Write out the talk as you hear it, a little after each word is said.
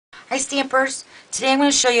Hi Stampers! Today I'm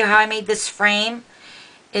going to show you how I made this frame.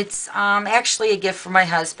 It's actually a gift from my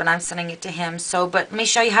husband. I'm sending it to him. But let me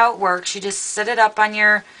show you how it works. You just set it up on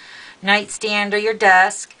your nightstand or your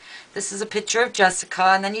desk. This is a picture of Jessica,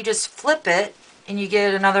 and then you just flip it and you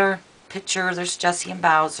get another picture. There's Jessie and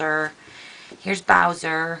Bowser. Here's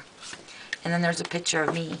Bowser. And then there's a picture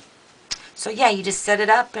of me. So yeah, you just set it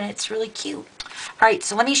up and it's really cute. Alright,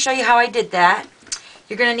 so let me show you how I did that.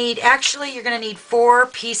 You're going to need 4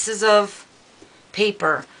 pieces of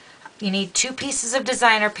paper. You need 2 pieces of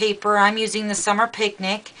designer paper. I'm using the Summer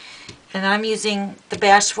Picnic, and I'm using the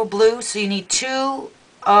Bashful Blue, so you need 2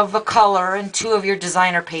 of a color and 2 of your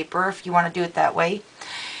designer paper if you want to do it that way.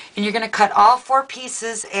 And you're going to cut all 4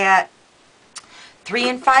 pieces at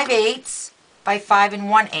 3 5/8 by 5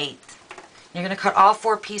 1/8. You're going to cut all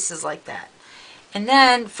 4 pieces like that. And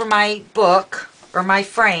then for my book, or my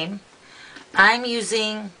frame, I'm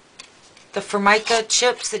using the Formica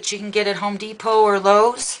chips that you can get at Home Depot or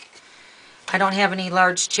Lowe's. I don't have any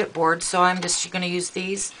large chipboard, so I'm just going to use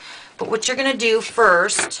these. But what you're going to do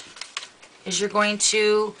first is you're going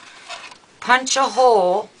to punch a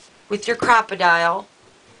hole with your Crop-A-Dile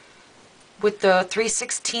with the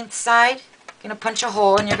 3/16 side. You're going to punch a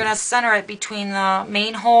hole, and you're going to center it between the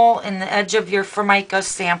main hole and the edge of your Formica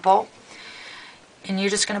sample. And you're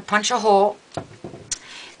just going to punch a hole.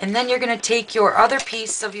 And then you're going to take your other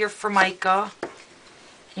piece of your Formica, and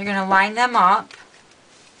you're going to line them up,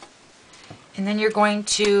 and then you're going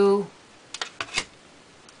to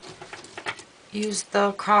use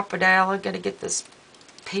the Crop-A-Dile. I've got to get this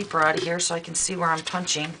paper out of here so I can see where I'm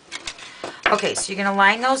punching. Okay, so you're going to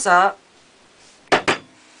line those up, and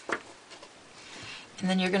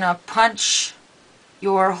then you're going to punch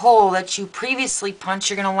your hole that you previously punched.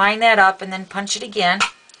 You're going to line that up and then punch it again.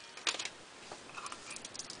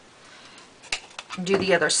 And do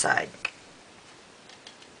the other side.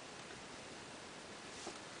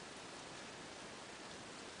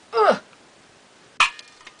 Ugh.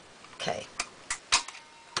 Okay.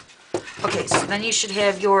 Okay, so then you should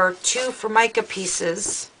have your 2 Formica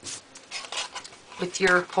pieces with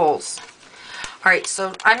your holes. Alright,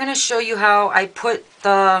 so I'm going to show you how I put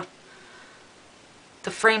the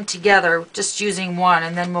frame together just using one,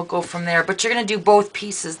 and then we'll go from there. But you're going to do both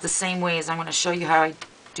pieces the same way as I'm going to show you how I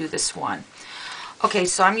do this one. Okay,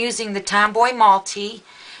 so I'm using the Tomboy Multi.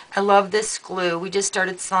 I love this glue. We just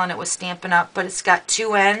started selling it with Stampin' Up, but it's got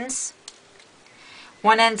 2 ends.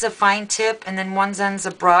 One end's a fine tip, and then one end's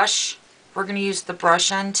a brush. We're going to use the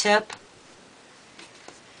brush end tip.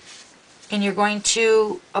 And you're going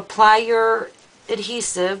to apply your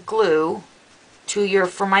adhesive glue to your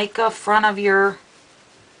Formica front of your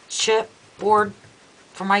chipboard,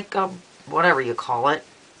 Formica, whatever you call it.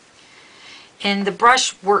 And the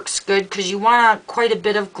brush works good because you want quite a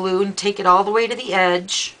bit of glue, and take it all the way to the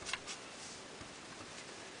edge.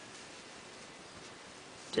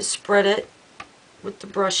 Just spread it with the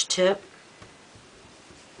brush tip.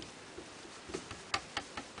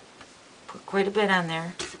 Put quite a bit on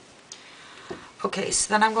there. Okay,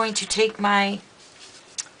 so then I'm going to take my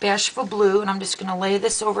Bashful Blue, and I'm just going to lay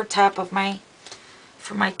this over top of my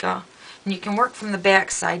Formica. And you can work from the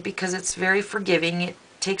back side because it's very forgiving. It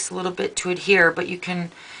takes a little bit to adhere, but you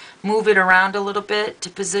can move it around a little bit to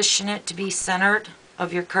position it to be centered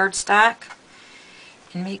of your cardstock,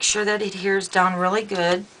 and make sure that it adheres down really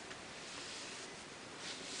good.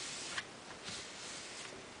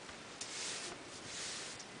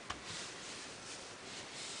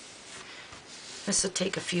 This will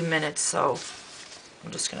take a few minutes, so I'm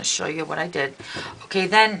just going to show you what I did. Okay,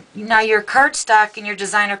 then now your cardstock and your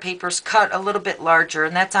designer paper is cut a little bit larger,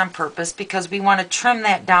 and that's on purpose because we want to trim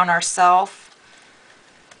that down ourselves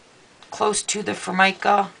close to the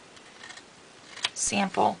Formica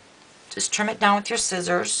sample. Just trim it down with your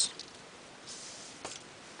scissors.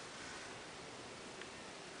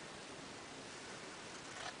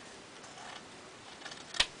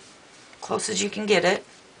 Close as you can get it.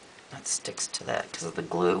 That sticks to that because of the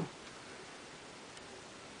glue.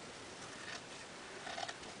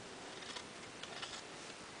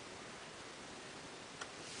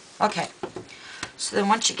 Okay, so then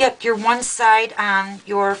once you get your one side on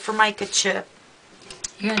your Formica chip,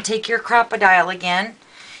 you're going to take your Crop-A-Dile again,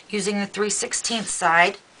 using the 3/16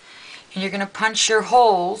 side, and you're going to punch your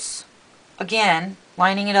holes again,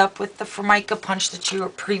 lining it up with the Formica punch that you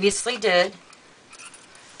previously did.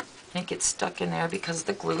 And it gets stuck in there because of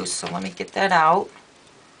the glue, so let me get that out,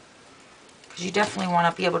 because you definitely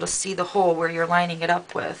want to be able to see the hole where you're lining it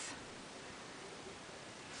up with.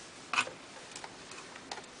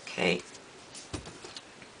 Okay.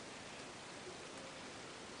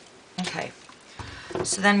 Okay.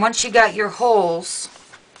 So then once you got your holes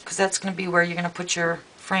because that's going to be where you're going to put your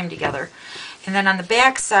frame together. And then on the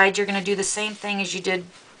back side, you're going to do the same thing as you did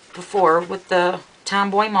before with the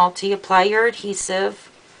Tomboy Multi. Apply your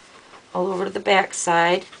adhesive all over to the back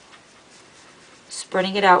side,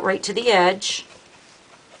 spreading it out right to the edge.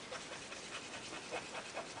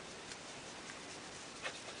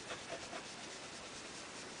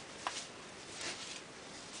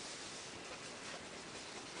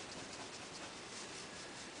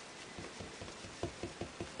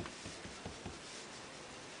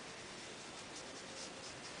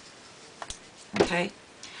 Okay,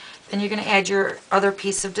 then you're going to add your other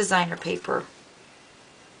piece of designer paper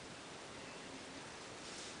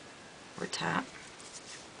over top.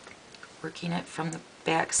 Working it from the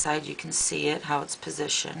back side, you can see it, how it's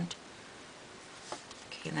positioned.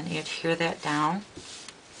 Okay, and then you adhere that down.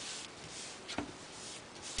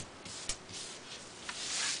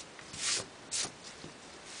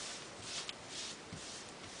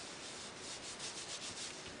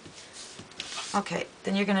 Okay,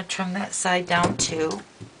 then you're going to trim that side down too.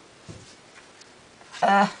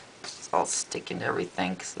 It's all sticking to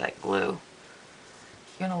everything because of that glue.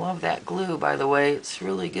 You're going to love that glue, by the way. It's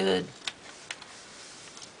really good.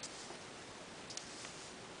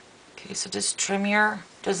 Okay, so just trim your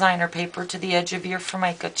designer paper to the edge of your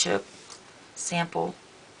Formica chip sample.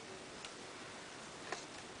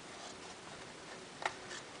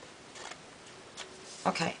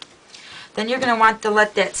 Okay. Then you're going to want to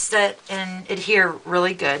let that set and adhere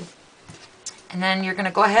really good. And then you're going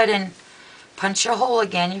to go ahead and punch a hole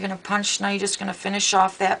again. You're going to punch, now you're just going to finish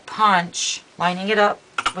off that punch, lining it up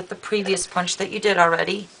with the previous punch that you did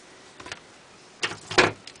already.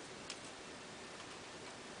 I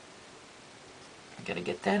got to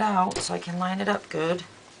get that out so I can line it up good.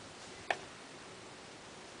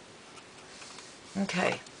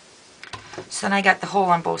 Okay. So then I got the hole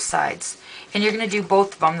on both sides. And you're going to do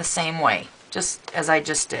both of them the same way, just as I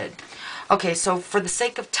just did. Okay, so for the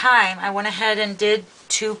sake of time, I went ahead and did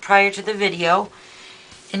 2 prior to the video.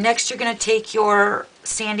 And next you're going to take your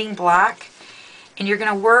sanding block and you're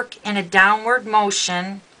going to work in a downward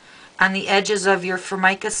motion on the edges of your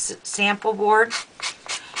Formica sample board.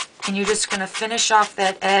 And you're just going to finish off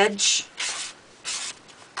that edge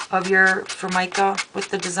of your Formica with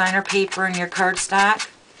the designer paper and your cardstock.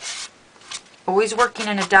 Always working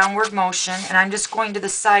in a downward motion, and I'm just going to the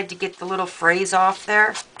side to get the little phrase off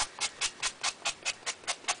there.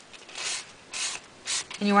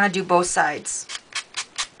 And you want to do both sides.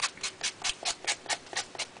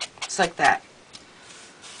 Just like that.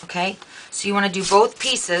 Okay? So you want to do both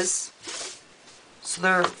pieces so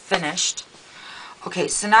they're finished. Okay,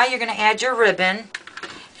 so now you're going to add your ribbon,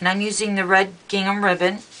 and I'm using the red gingham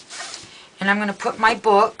ribbon. And I'm going to put my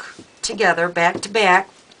book together, back to back.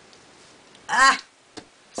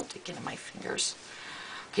 Sticking to my fingers.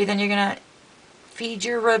 Okay, then you're going to feed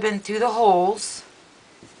your ribbon through the holes.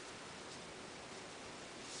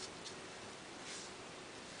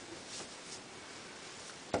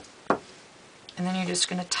 And then you're just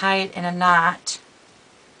going to tie it in a knot.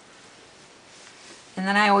 And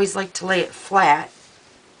then I always like to lay it flat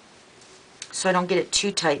so I don't get it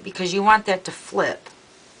too tight because you want that to flip.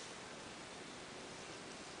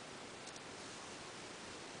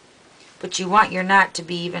 But you want your knot to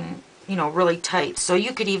be even, you know, really tight. So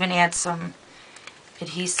you could even add some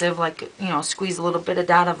adhesive, like, you know, squeeze a little bit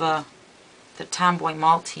out of the Tomboy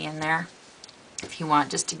Multi in there if you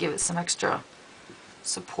want, just to give it some extra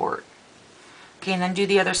support. Okay, and then do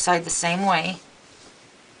the other side the same way.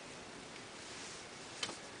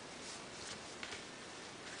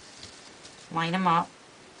 Line them up,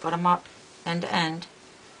 put them up end to end,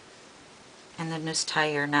 and then just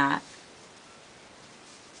tie your knot.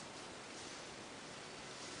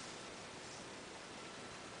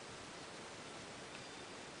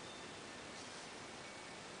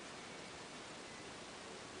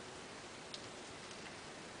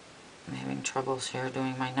 I'm having troubles here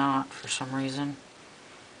doing my knot for some reason.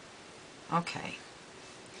 Okay.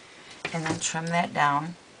 And then trim that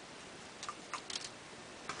down.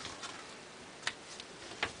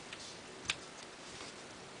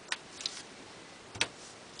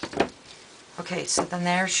 Okay, so then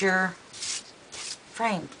there's your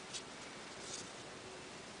frame.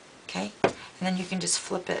 Okay, and then you can just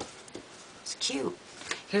flip it. It's cute.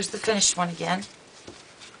 Here's the finished one again.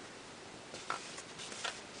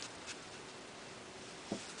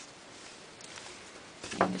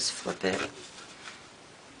 And just flip it.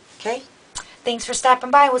 Okay, thanks for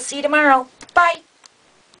stopping by. We'll see you tomorrow. Bye.